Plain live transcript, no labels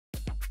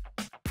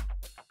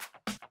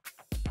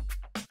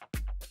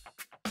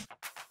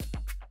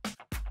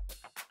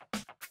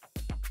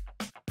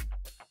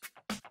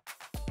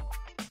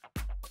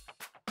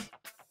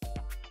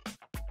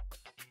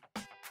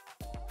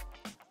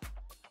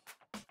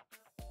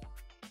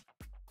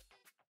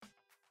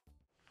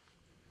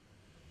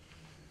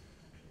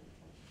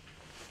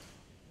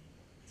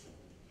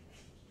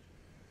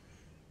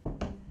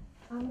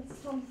It's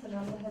Thompson,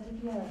 I'm the head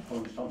of year. Oh,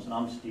 Miss Thompson,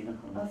 I'm Stephen.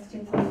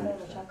 Stephen, thank you very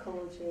much, I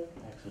called you.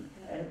 Excellent.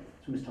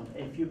 So Miss Thompson,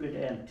 if you could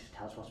just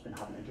tell us what's been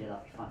happening today,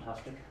 that'd be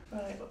fantastic.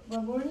 Right,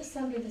 well we're in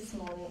assembly this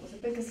morning. It was a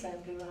big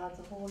assembly. We had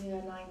the whole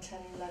year 9, 10,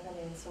 11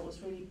 in, so it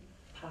was really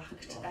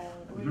packed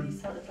and really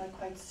sort of like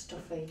quite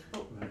stuffy.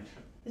 But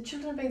the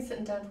children have been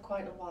sitting down for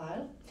quite a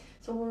while,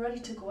 so we're ready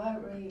to go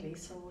out really,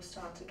 so we're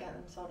starting to get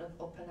them sort of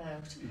up and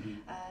out.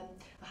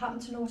 I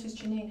happened to notice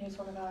Janine, who's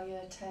one of our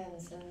year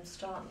 10s, and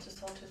starting to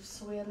sort of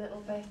sway a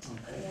little bit,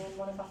 and then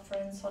one of our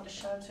friends sort of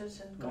shouted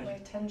and got my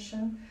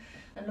attention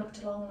and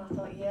looked along, and I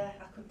thought, yeah,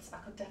 I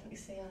could definitely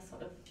see her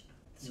sort of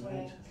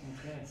swaying.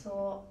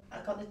 So I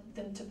got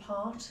them to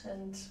part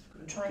and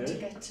trying to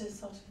get to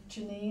sort of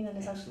Janine, and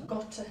as I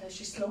got to her,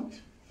 she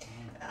slumped.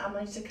 I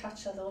managed to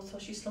catch her though, so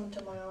she slumped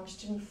on my arm.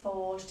 She didn't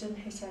fall, she didn't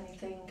hit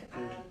anything,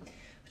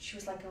 but she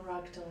was like a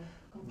rag doll,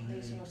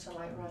 completely utter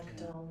like rag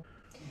doll.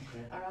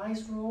 Her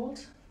eyes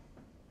rolled,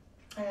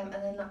 and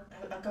then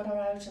I got her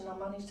out, and I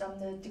managed, I'm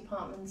the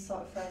department's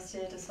sort of first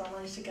aider, so I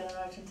managed to get her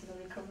out into the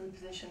recovery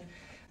position.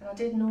 And I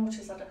did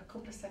notice that a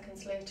couple of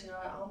seconds later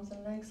her arms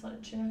and legs sort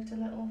of jerked a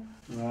little.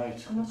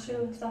 I'm not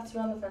sure if that's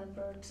relevant,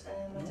 but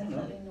I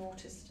definitely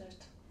noticed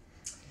it.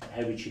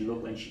 How did she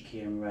look when she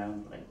came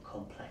around, like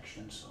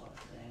complexion sort of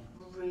thing?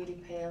 Really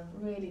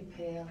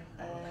pale,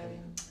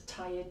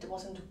 tired,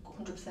 wasn't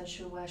 100%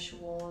 sure where she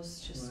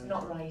was, just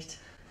not right.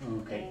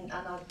 And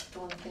I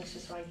don't think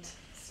she's right,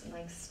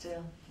 like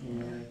still.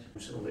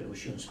 So was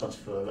she unconscious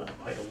for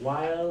quite a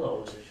while,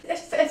 or was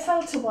it? It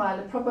felt a while,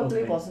 it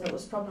probably wasn't, it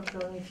was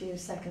probably only a few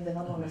seconds if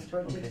I'm honest,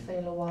 but it did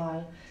feel a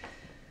while.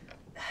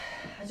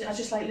 I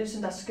just like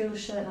loosened her school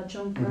shirt and her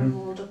jumper,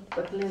 rolled up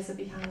a blazer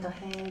behind her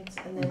head,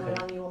 and then I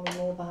ran you on my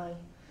mobile.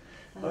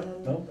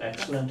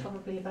 Excellent. That's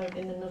probably about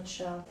in a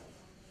nutshell.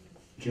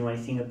 Do you know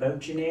anything about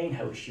Janine?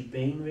 How has she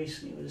been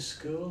recently with the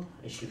school?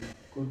 Is she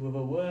good with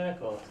her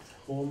work or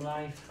home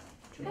life?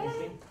 Do you know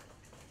anything?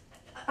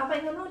 I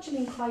mean, I know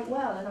Janine quite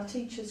well, and our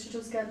teachers, she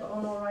does get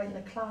on all right in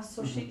the class,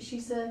 so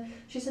she's a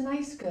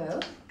nice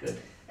girl. Good.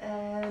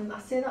 I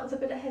say that with a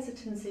bit of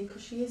hesitancy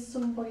because she is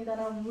somebody that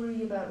I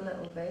worry about a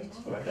little bit.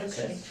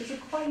 She's a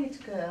quiet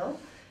girl,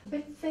 a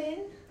bit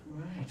thin.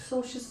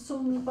 So she's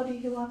somebody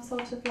who I've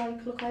sort of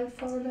like look out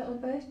for a little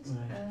bit.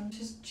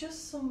 She's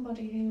just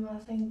somebody who I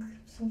think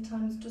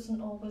sometimes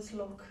doesn't always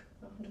look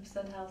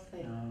 100%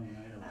 healthy.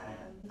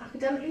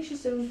 Academically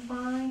she's doing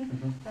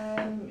fine.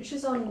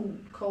 She's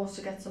on course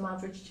to get some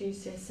average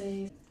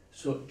GCSEs.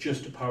 So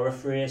just to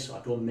paraphrase, so I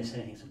don't miss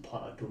anything,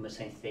 I don't miss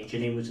anything.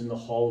 Janine was in the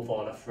hall with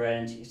all her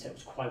friends. She said it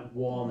was quite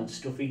warm and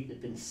stuffy.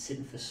 They'd been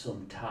sitting for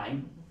some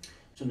time.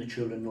 Some of the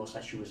children noticed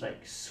that she was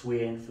like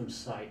swaying from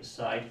side to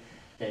side.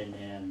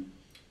 Then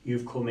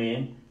you've come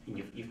in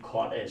and you've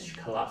caught her as she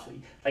collapsed,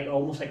 like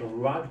almost like a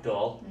rag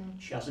doll.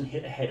 She hasn't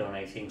hit her head on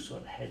anything, so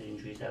the head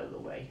injury's out of the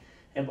way.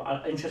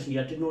 But interestingly,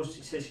 I did notice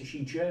it says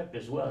she jerked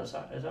as well. Is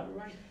that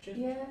right?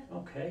 Yeah.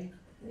 Okay.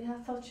 Yeah,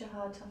 I thought you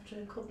had. After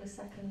a couple of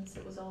seconds,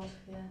 it was odd.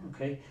 Yeah.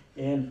 Okay.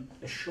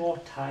 A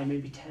short time,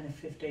 maybe 10 or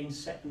 15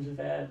 seconds of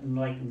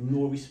like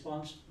no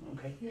response.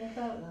 Okay. Yeah,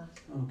 about that.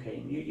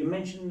 Okay. You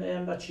mentioned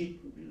that she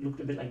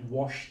looked a bit like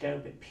washed out, a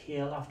bit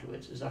pale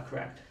afterwards. Is that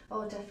correct?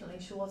 Oh, definitely.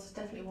 She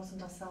definitely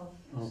wasn't herself.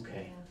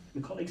 Okay.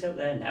 My colleagues out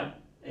there now.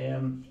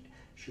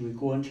 Should we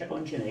go and check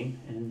on Janine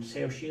and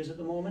see how she is at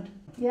the moment?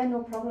 Yeah,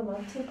 no problem.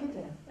 I'll take her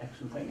there.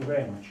 Excellent. Thank you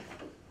very much.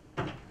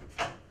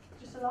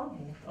 Just along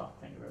here. Oh,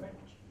 thank you very much.